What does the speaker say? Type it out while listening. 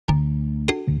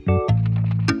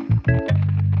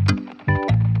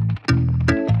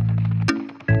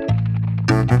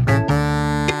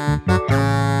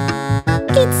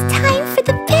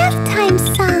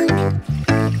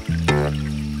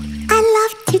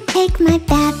take my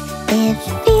bath, it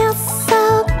feels so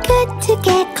good to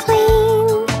get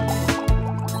clean.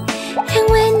 And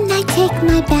when I take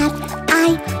my bath, I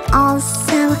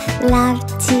also love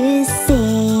to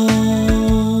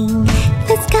sing.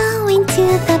 Let's go into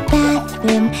the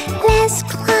bathroom, let's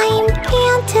climb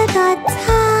into the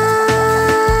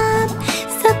tub.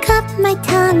 Soak up my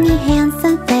tummy, hands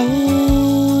and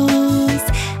face.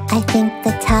 I think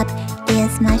the tub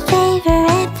is my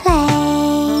favorite place.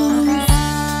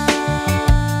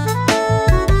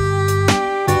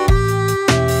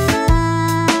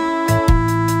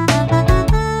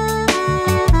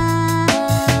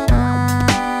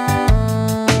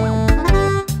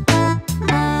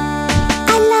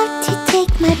 I love to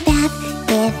take my bath,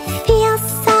 it feels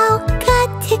so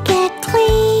good to get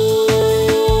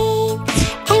clean.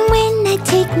 And when I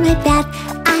take my bath,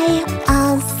 I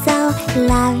also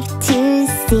love to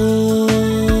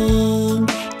sing.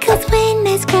 'Cause when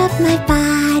I scrub my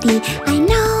body, I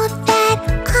know that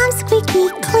I'm squeaky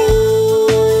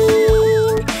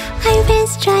clean. I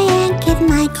rinse, dry and get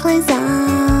my clothes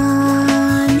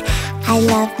on. I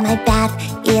love my bath,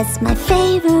 it's my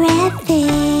favorite thing.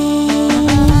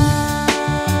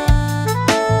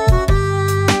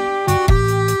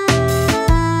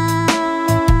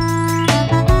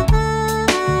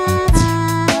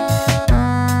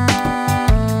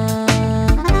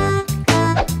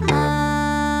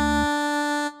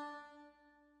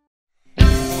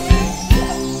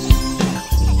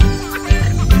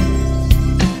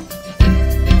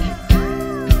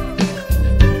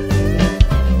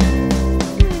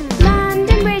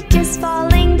 London Bridge is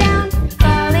falling down,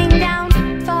 falling down,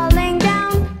 falling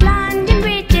down. London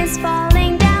Bridge is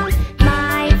falling down,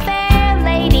 my fair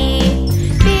lady.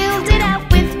 Build it up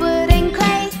with wood and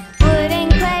clay, wood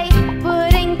and clay,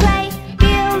 wood and clay.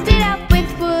 Build it up with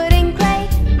wood and clay,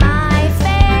 my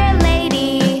fair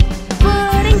lady.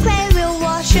 Wood and clay will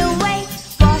wash away,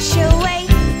 wash away,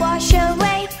 wash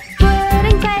away. Wood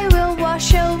and clay will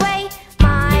wash away,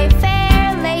 my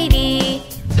fair lady.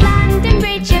 London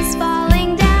Bridge is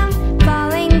falling down,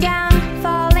 falling down,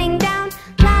 falling down.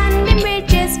 London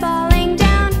Bridge is falling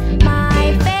down, my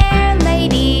fair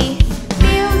lady.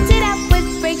 Build it up with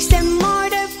bricks and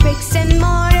mortar, bricks and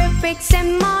mortar, bricks and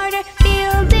mortar.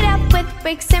 Build it up with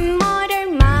bricks and mortar,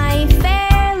 my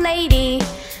fair lady.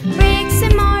 Bricks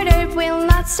and mortar will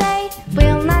not stay,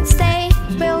 will not stay,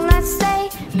 will not stay.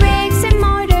 Bricks and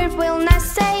mortar will not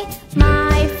stay,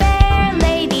 my fair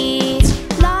lady.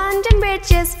 London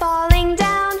Bridge is falling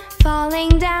down,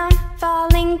 falling down,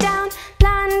 falling down.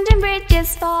 London Bridge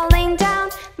is falling down,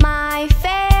 my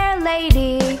fair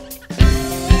lady.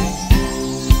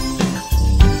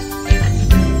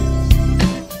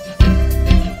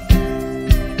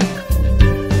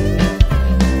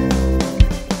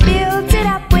 Build it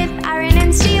up with iron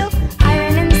and steel,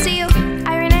 iron and steel,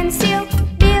 iron and steel.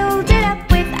 Build it up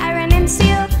with iron and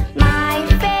steel, my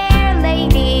fair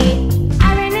lady.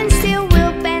 Iron and steel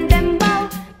will bend and bow,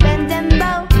 bend and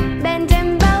bow, bend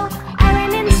and bow.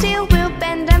 Iron and steel will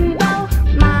bend and bow,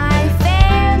 my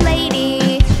fair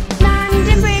lady.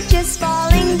 London Bridge is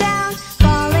falling down,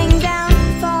 falling down,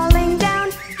 falling down.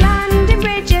 London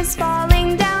Bridge is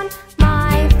falling down,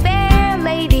 my fair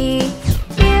lady.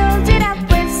 Build it up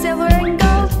with silver and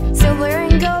gold, silver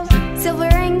and gold,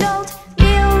 silver and gold.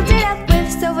 Build it up with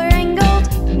silver and gold,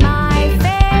 my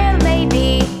fair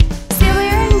lady. Silver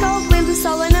and gold will be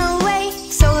stolen away,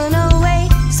 stolen away,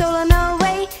 stolen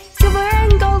away. Silver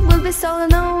and gold will be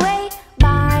stolen away,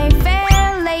 my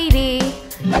fair lady.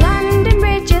 London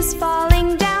Bridge is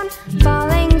falling down,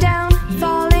 falling down,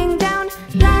 falling down.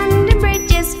 London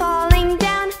Bridge is falling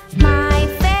down, my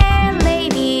fair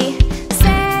lady.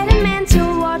 Set a man to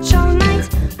watch all night,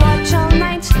 watch all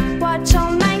night, watch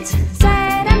all night.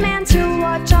 Set a man to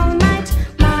watch all night,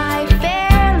 my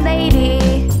fair lady.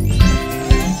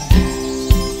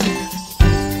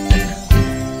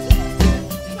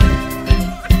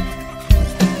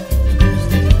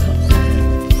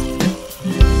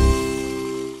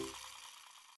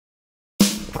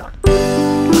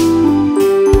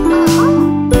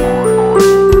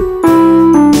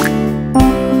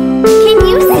 Can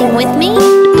you sing with me?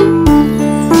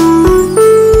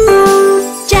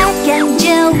 Jack and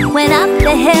Jill went up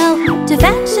the hill to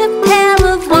fetch a pail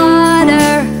of water.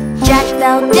 Jack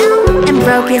fell down and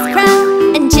broke his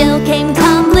crown, and Jill came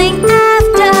tumbling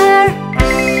after.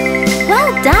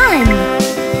 Well done!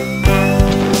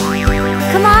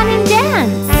 Come on and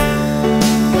dance!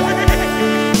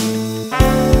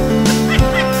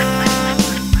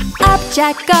 Up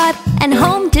Jack got and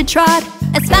home to trot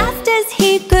as fast as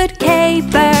he could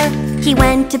caper. He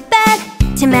went to bed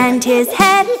to mend his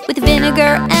head with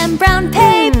vinegar and brown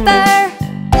paper.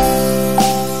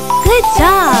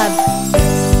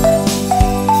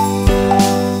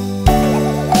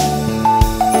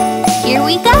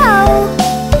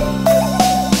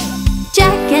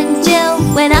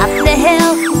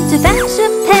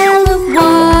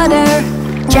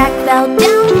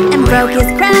 broke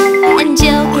his crown, and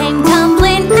Jill came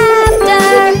tumbling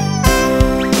after.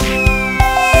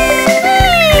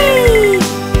 Hey!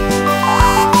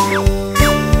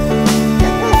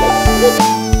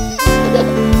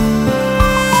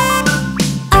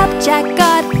 Up Jack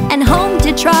got and home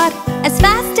to trot as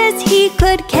fast as he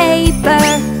could caper.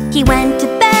 He went to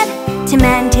bed to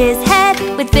mend his head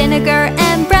with vinegar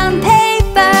and brown paper.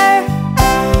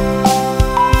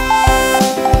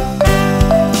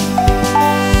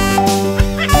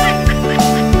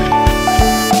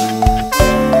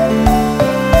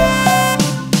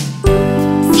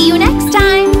 See you next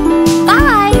time.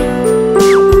 Bye.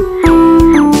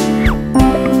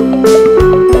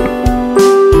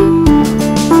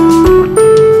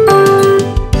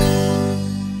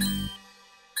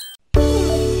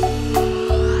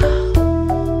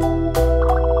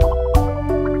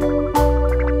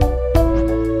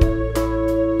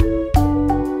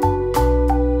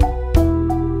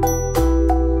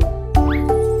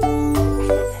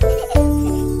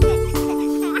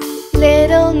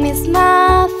 Little Miss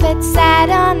Muffet sat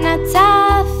on a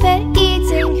tuffet,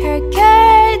 eating her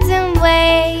curds and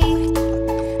whey.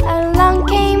 Along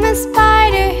came a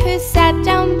spider who sat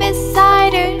down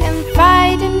beside her and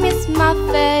frightened Miss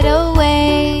Muffet away.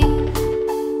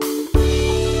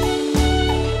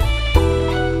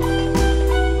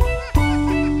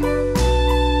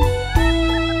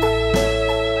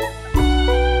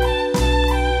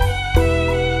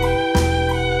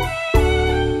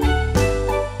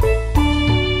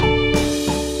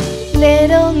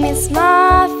 Little Miss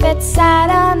Muffet sat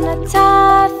on a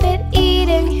tuffet,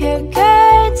 eating her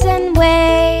curds and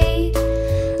whey.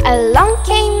 Along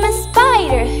came a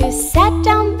spider who sat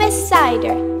down beside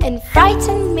her and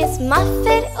frightened Miss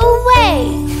Muffet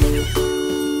away.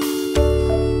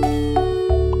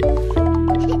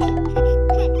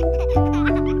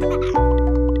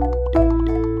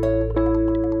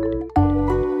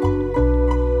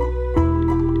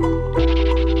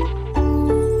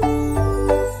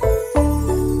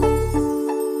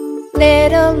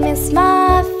 Little Miss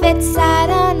Muffet sat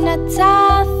on a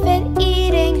tuffet,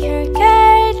 eating her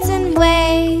curds and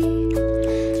whey.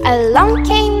 Along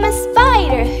came a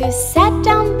spider who sat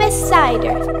down beside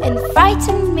her and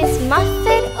frightened Miss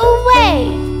Muffet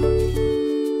away.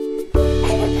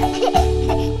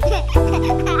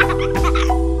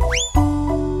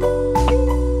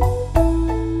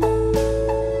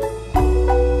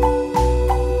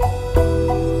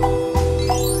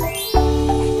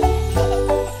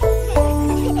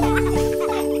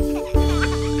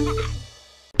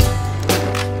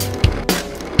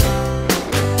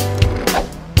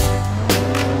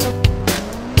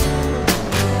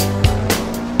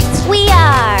 We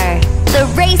are the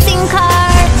racing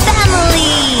car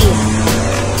family.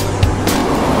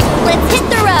 Let's hit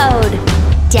the road.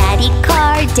 Daddy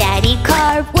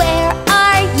car, where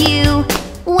are you?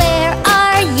 Where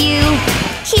are you?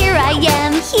 Here I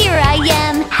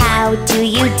am, how do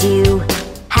you do?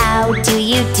 How do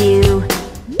you do?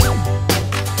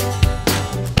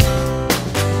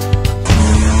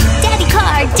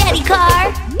 Daddy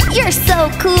car, you're so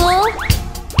cool.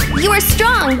 You are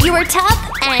strong, you are tough,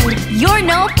 and you're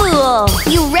no fool.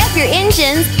 You rev your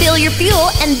engines, fill your fuel,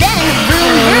 and then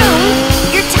vroom vroom.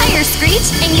 Your tires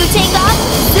screech and you take off,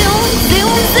 zoom,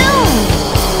 zoom, zoom.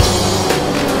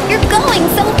 You're going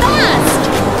so fast.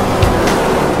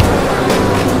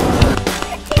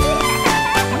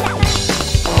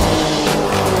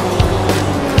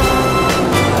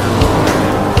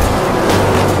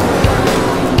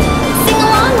 Sing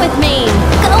along with me.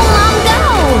 Go, Mom, go.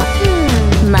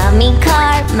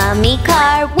 Mommy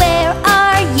car, where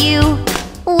are you?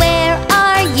 Where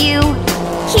are you?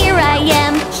 Here I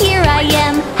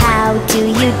am, how do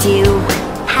you do?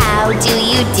 How do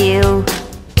you do?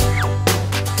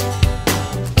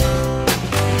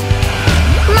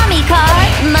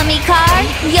 Mummy car,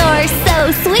 you're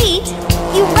so sweet.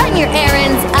 You run your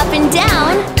errands up and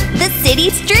down the city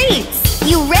streets.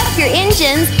 You rev your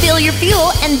engines, fill your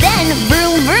fuel, and then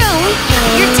vroom vroom.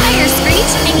 Your tires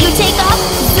screech and you take off,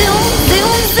 zoom,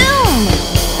 zoom, zoom.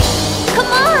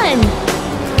 Come on!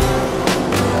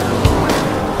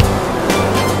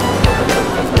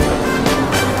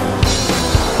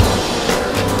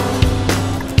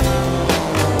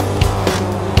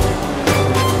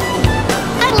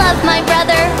 I love my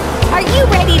brother. Are you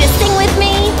ready to sing with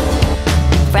me?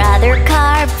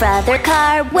 Brother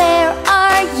car, where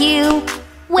are you?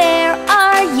 Where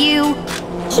are you?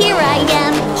 Here I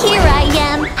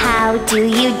am, how do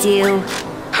you do?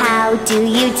 How do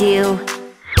you do?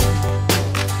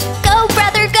 Go,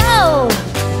 brother, go!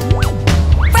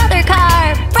 Brother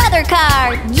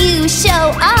car, you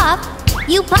show off.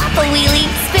 You pop a wheelie,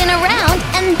 spin around,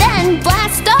 and then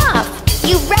blast off.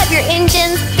 You rev your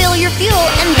engines, fill your fuel,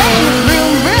 and then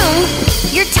vroom vroom.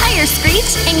 Your tires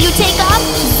screech and you take off.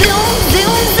 Zoom,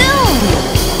 zoom, zoom.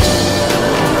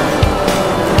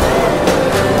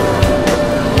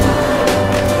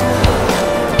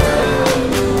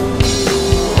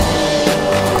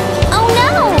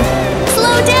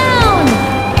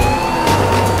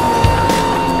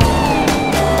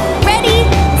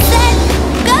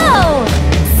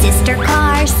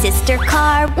 Sister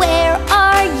car, where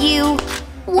are you?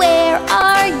 Where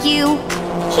are you?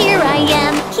 Here I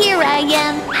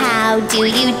am, how do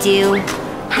you do?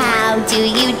 How do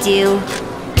you do?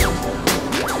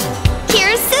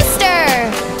 Here's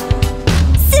sister!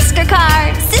 Sister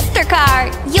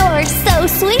car, you're so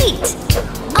sweet!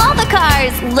 All the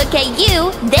cars look at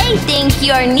you, they think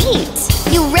you're neat.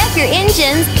 You rev your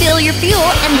engines, fill your fuel,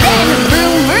 and then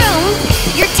vroom vroom.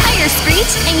 Your tires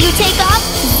screech and you take off.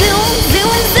 Zoom,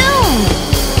 zoom, zoom!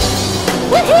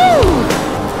 Woohoo!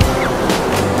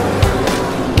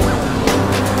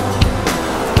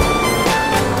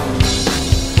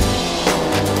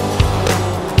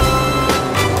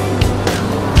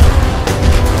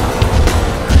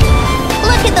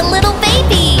 Look at the little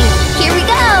baby! Here we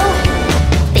go!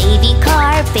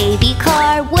 Baby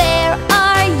car, where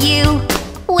are you?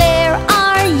 Where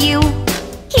are you?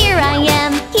 Here I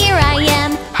am,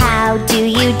 how do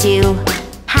you do?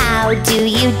 How do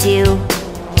you do?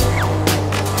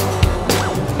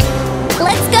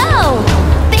 Let's go!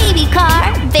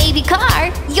 Baby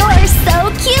car, you're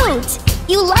so cute!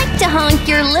 You like to honk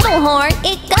your little horn,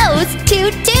 it goes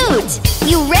toot toot!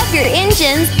 You rev your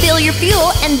engines, fill your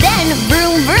fuel, and then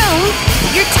vroom vroom!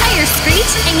 Your tires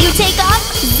screech and you take off.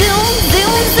 Zoom,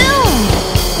 zoom, zoom!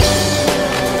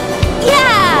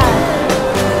 Yeah!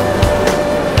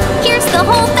 Here's the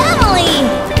whole family!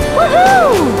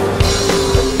 Woohoo!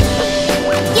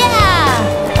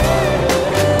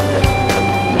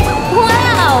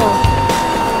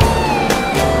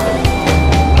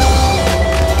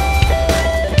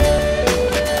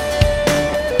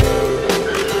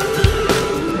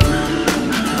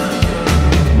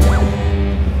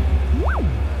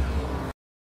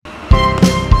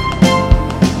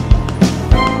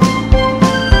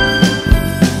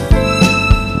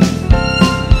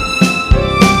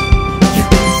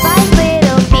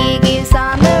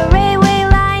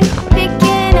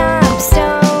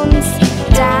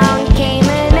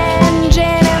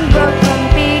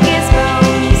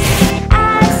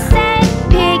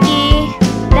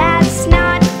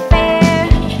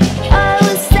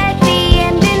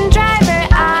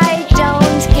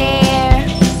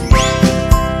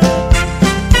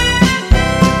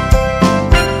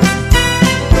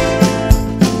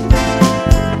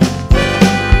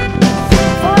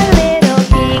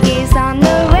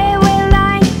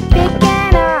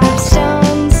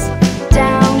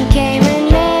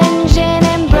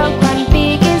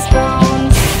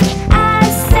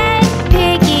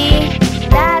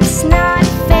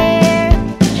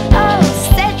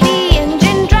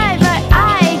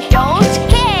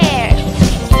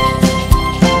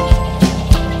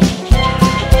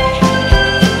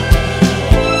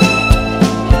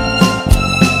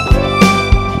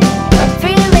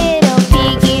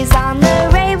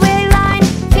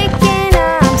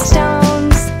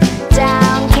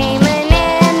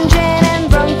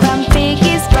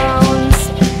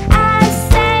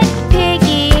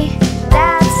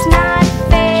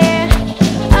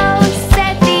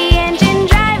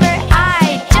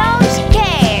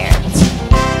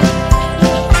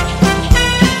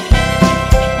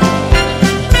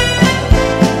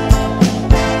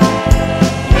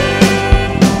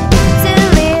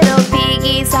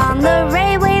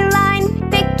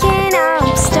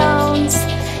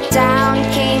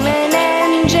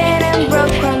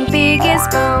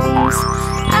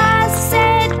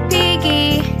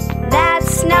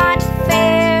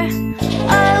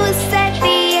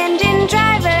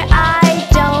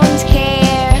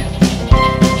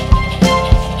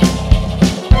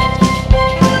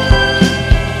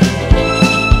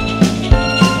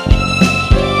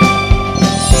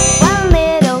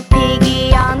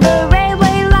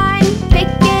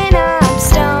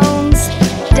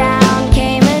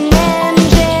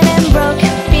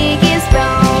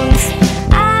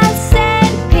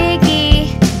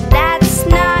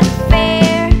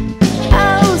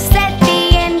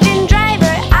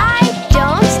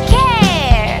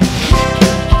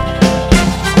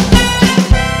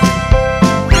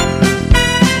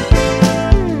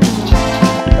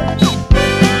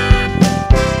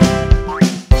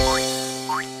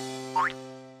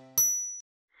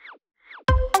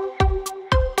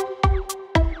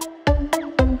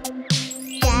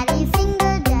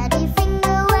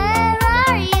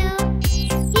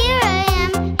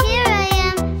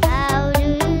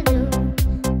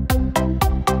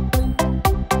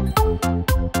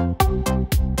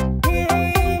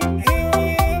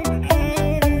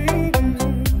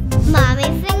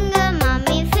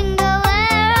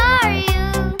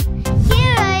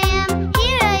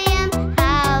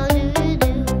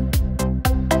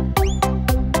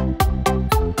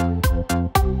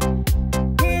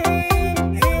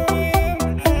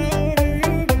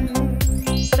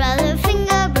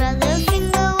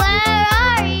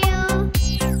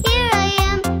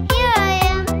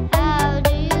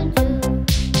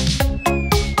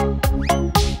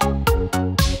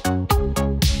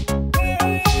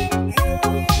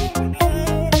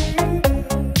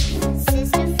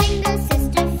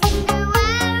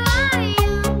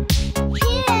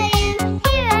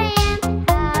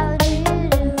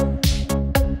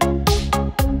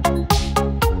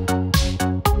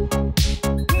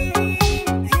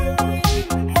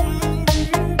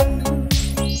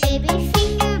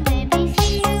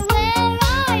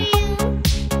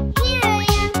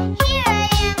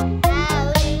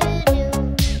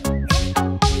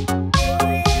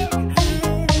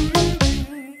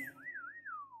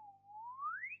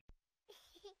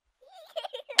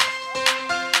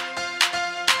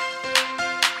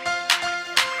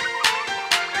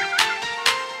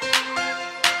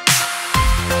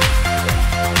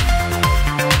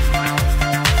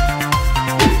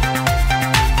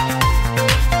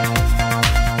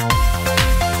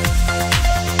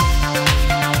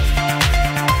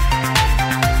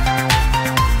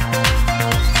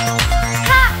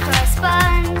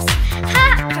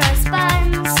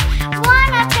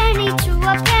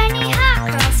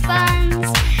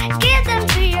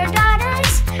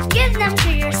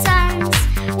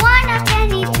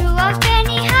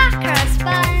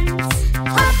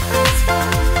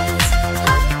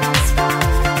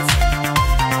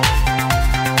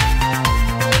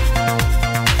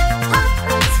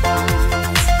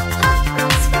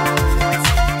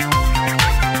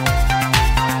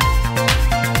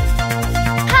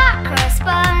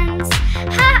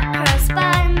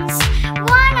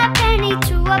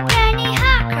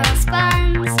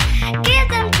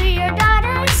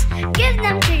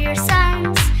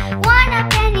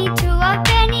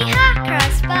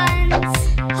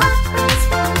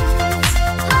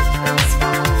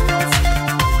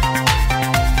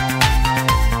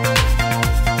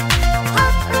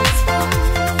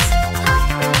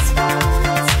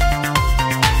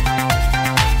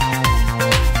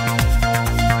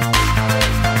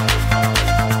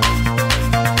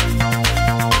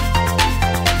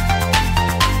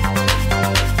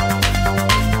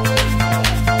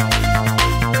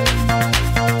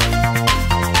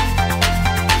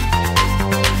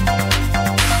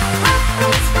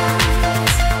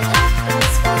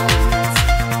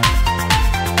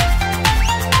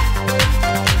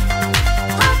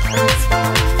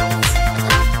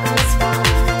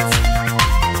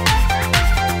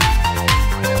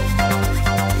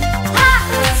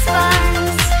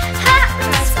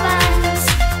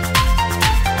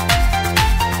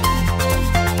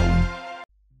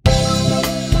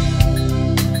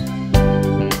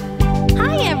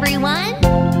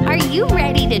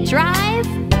 to drive?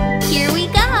 Here we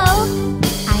go!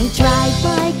 I drive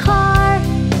my car,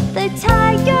 the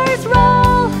tires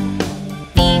roll.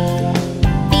 Beep,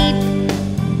 beep,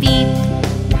 beep.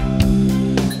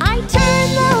 I turn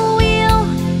the wheel,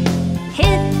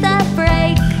 hit the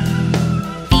brake.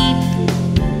 Beep,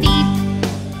 beep,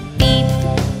 beep.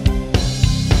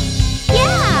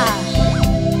 Yeah!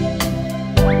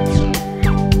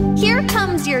 Here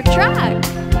comes your truck.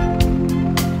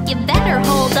 You better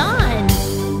hold on.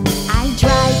 I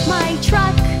drive my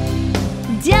truck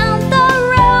down the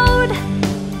road.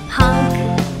 Honk,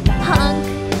 honk,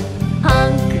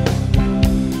 honk.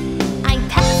 I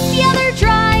pass the other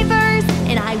drivers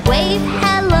and I wave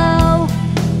hello.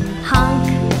 Honk,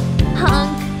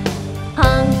 honk,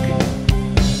 honk.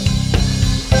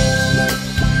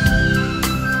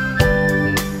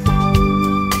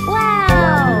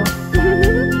 Wow!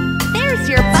 There's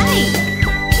your bike.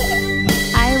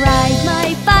 I ride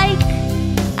my bike,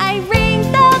 I ring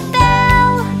the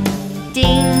bell.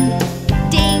 Ding,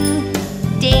 ding,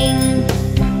 ding.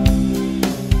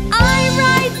 I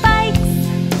ride bikes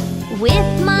with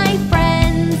my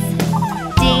friends.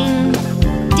 Ding,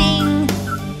 ding,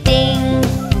 ding.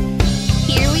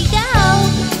 Here we go.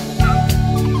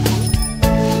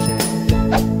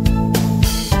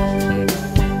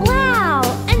 Wow,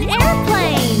 an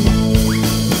airplane.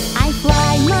 I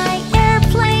fly my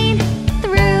airplane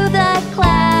through the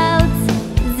clouds.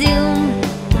 Zoom,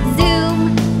 zoom,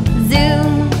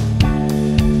 zoom.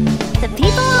 The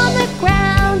people on the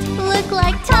ground look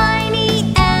like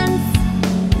tiny ants.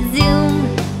 Zoom,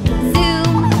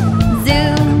 zoom,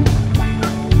 zoom.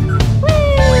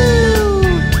 Woo!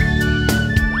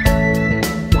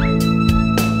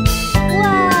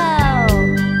 Wow!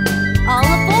 All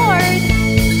aboard!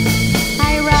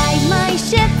 I ride my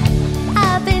ship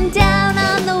up and down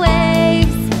on the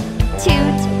waves.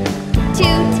 Toot,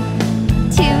 toot,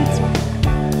 toot.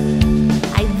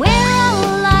 I wear a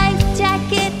life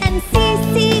jacket and see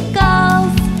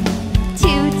seagulls.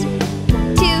 Toot,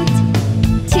 toot,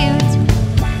 toot.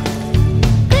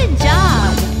 Good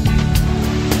job!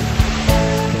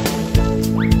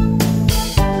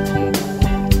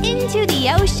 Into the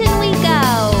ocean we go.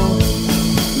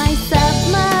 My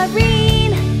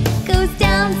submarine goes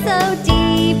down so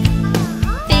deep.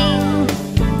 Bing,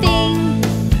 bing,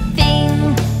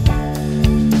 bing.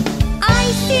 I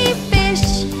see fish,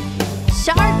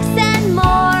 sharks and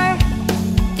more.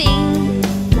 Bing,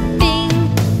 bing,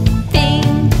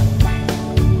 bing.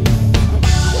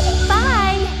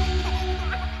 Bye!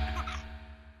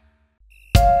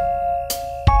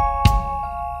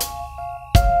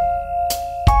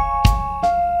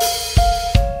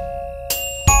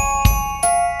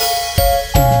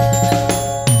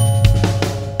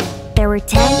 There were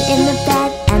 10 in the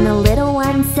bed, and the little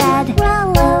one said,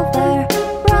 roll over,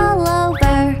 roll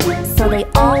over. So they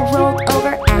all rolled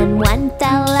over, and one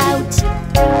fell out.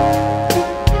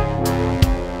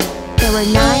 There were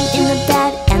 9 in the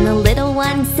bed, and the little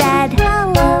one said,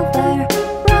 roll over,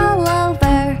 roll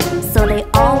over. So they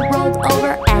all rolled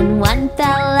over, and one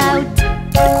fell out.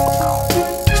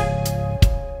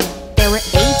 There were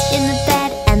 8 in the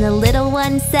bed, and the little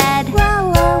one said,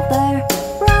 roll over,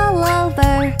 roll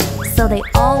over. So they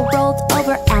all rolled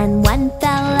over, and one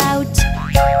fell out.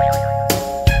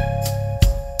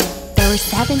 There were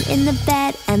 7 in the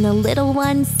bed, and the little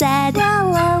one said,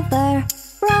 roll over,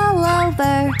 roll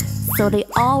over. So they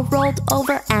all rolled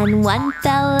over, and one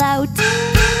fell out.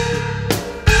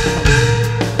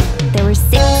 There were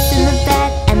 6 in the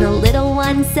bed, and the little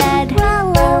one said,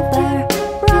 roll over,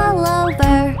 roll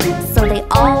over. So they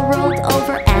all rolled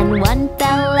over, and one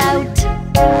fell out.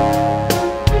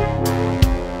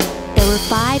 There were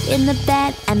 5 in the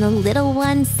bed, and the little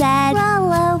one said,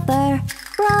 roll over,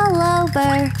 roll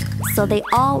over. So they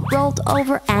all rolled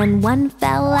over, and one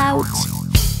fell out.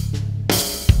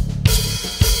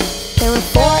 There were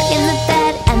 4 in the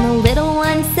bed, and the little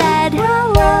one said,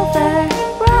 roll over,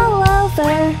 roll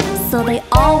over. So they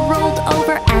all rolled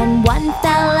over, and one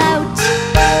fell out.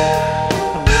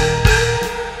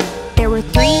 There were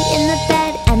 3 in the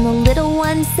bed, and the little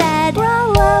one said,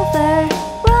 roll over,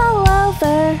 roll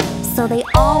over. So they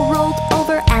all rolled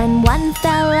over, and one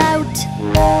fell out.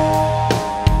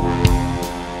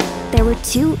 There were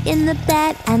 2 in the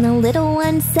bed, and the little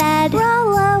one said,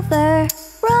 roll over,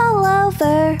 roll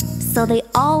over. So they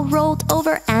all rolled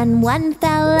over, and one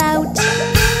fell out.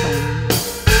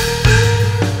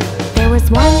 There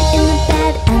was 1 in the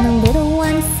bed, and the little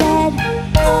one said,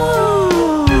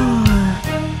 oh,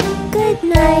 good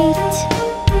night.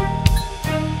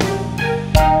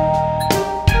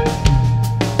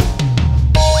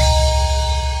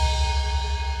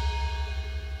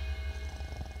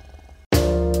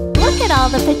 at all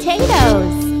the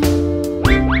potatoes.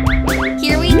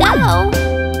 Here we go.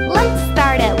 Let's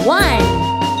start at 1.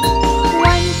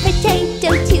 1 potato,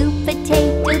 2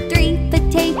 potato, 3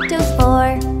 potatoes,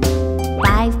 4.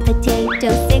 5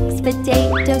 potatoes, 6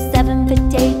 potatoes, 7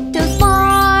 potatoes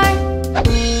more.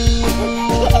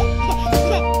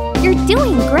 You're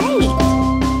doing great.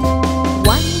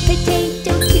 1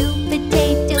 potato, 2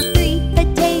 potato, 3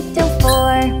 potato,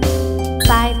 4.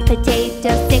 5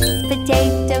 potatoes, 6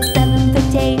 potatoes, 7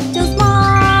 potatoes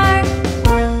more.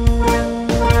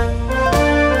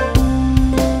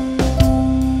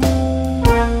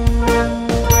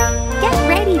 Get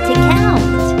ready to count.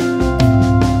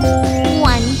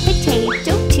 1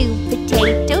 potato, 2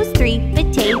 potatoes, 3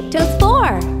 potatoes,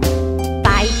 4.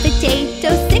 5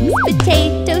 potatoes, 6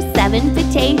 potatoes, 7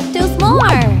 potatoes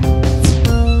more.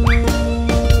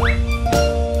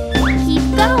 Keep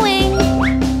going.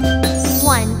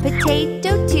 1 potato,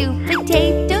 2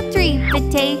 potato, 3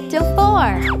 potato,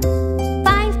 4.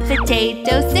 5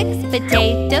 potatoes, 6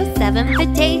 potatoes, 7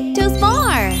 potatoes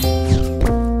more.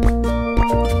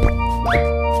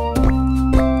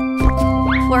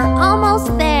 We're almost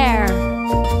there.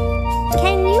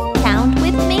 Can you count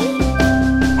with me?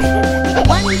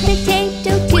 1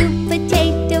 potato, 2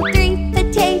 potato, 3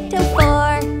 potato,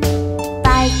 4.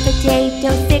 5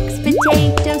 potatoes, 6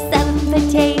 potatoes, 7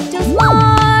 potatoes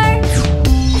more.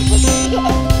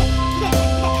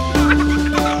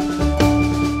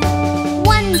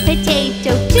 1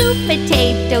 potato, 2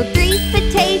 potato, 3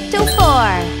 potato,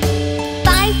 4.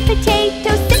 5 potato,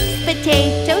 6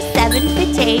 potato, 7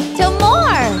 potato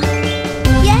more.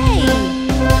 Yay!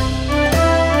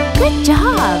 Good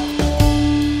job!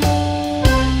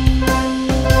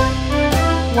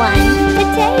 1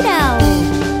 potato.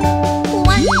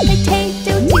 1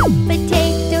 potato, 2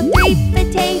 potato, 3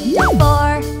 potato,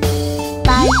 4.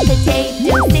 5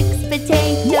 potato, 6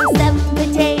 potato, 7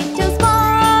 potatoes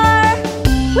more.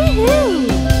 Woohoo!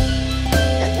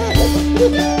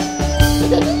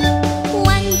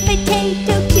 1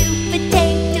 potato, 2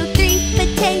 potato, 3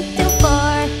 potato,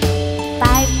 4.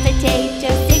 5 potato,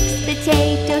 6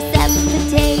 potato, 7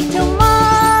 potato more.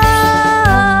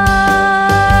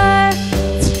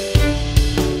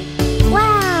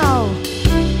 Wow!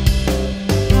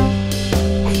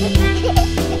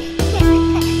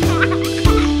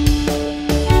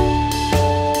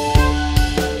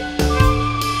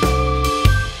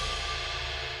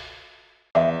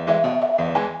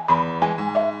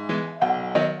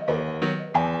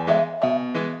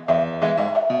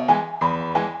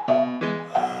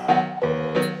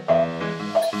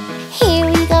 Here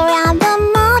we go round the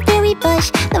mulberry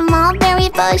bush, the mulberry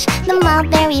bush, the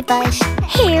mulberry bush.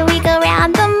 Here we go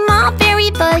round the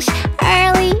mulberry bush,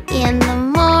 early in the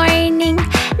morning.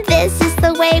 This is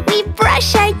the way we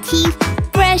brush our teeth,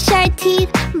 brush our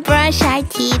teeth, brush our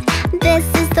teeth. This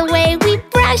is the way we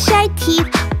brush our teeth,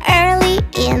 early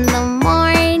in the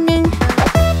morning.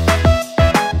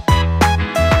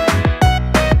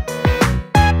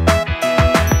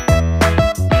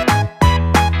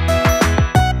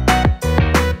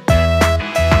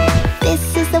 This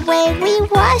is the way we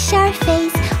wash our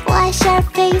face, wash our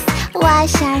face,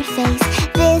 wash our face.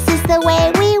 This is the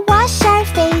way we wash our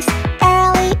face,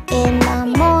 early in